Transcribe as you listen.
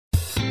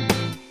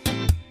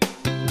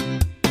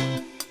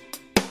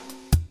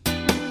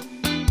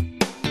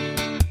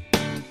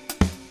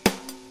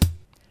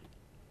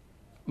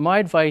my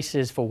advice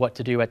is for what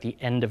to do at the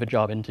end of a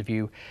job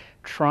interview.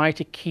 Try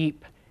to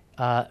keep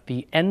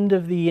the end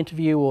of the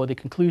interview or the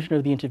conclusion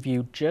of the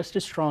interview just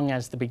as strong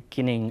as the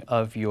beginning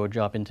of your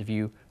job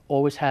interview.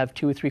 Always have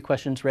 2 or 3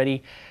 questions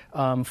ready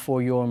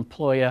for your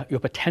employer, your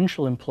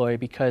potential employer,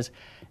 because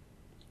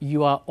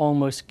you are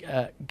almost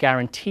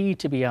guaranteed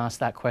to be asked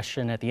that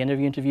question at the end of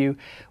the interview.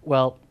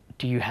 Well,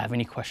 do you have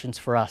any questions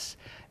for us?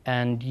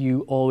 And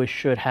you always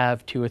should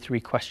have 2 or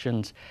 3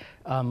 questions.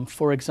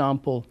 For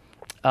example,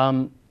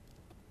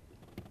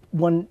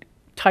 one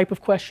type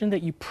of question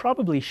that you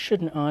probably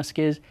shouldn't ask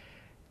is,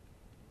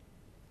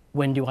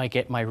 when do I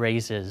get my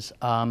raises?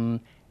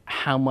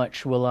 How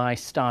much will I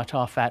start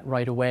off at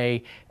right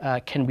away?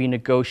 Can we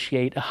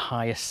negotiate a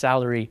higher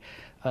salary?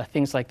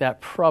 Things like that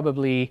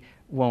probably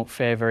won't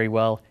fare very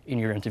well in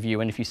your interview.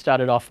 And if you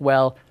started off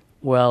well,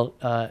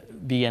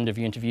 the end of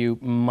your interview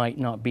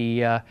might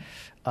be a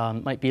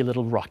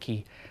little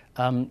rocky.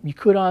 You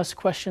could ask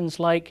questions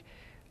like,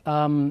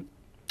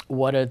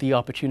 what are the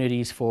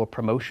opportunities for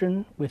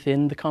promotion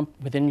within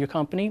your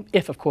company?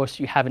 If, of course,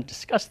 you haven't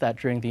discussed that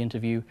during the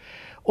interview.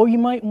 Or you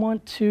might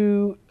want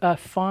to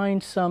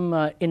find some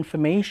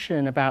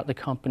information about the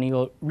company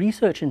or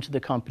research into the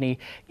company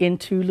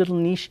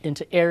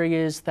into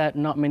areas that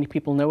not many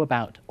people know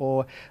about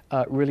or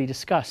really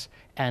discuss.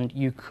 And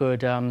you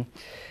could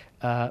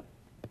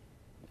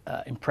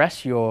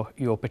impress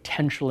your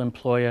potential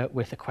employer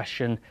with a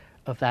question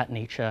of that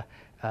nature,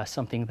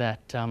 something that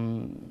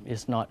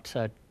is not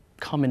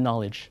common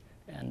knowledge,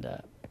 and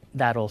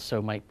that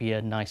also might be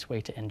a nice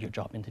way to end your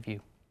job interview.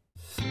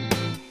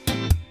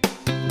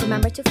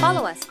 Remember to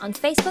follow us on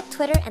Facebook,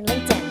 Twitter, and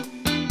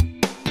LinkedIn.